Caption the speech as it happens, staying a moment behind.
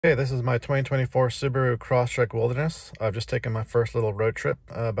Hey, this is my 2024 Subaru Crosstrek Wilderness. I've just taken my first little road trip,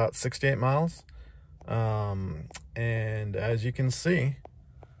 about 68 miles. And as you can see,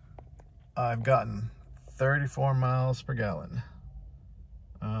 I've gotten 34 miles per gallon.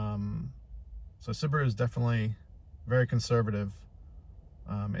 So Subaru is definitely very conservative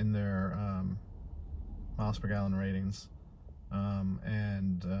in their miles per gallon ratings. You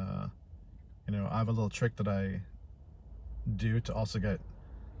know, I have a little trick that I do to also get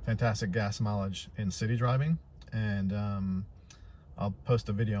fantastic gas mileage in city driving, and I'll post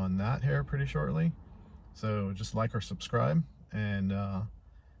a video on that here pretty shortly. So just like or subscribe, and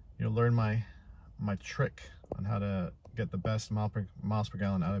you'll learn my trick on how to get the best miles per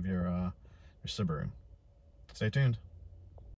gallon out of your Subaru. Stay tuned.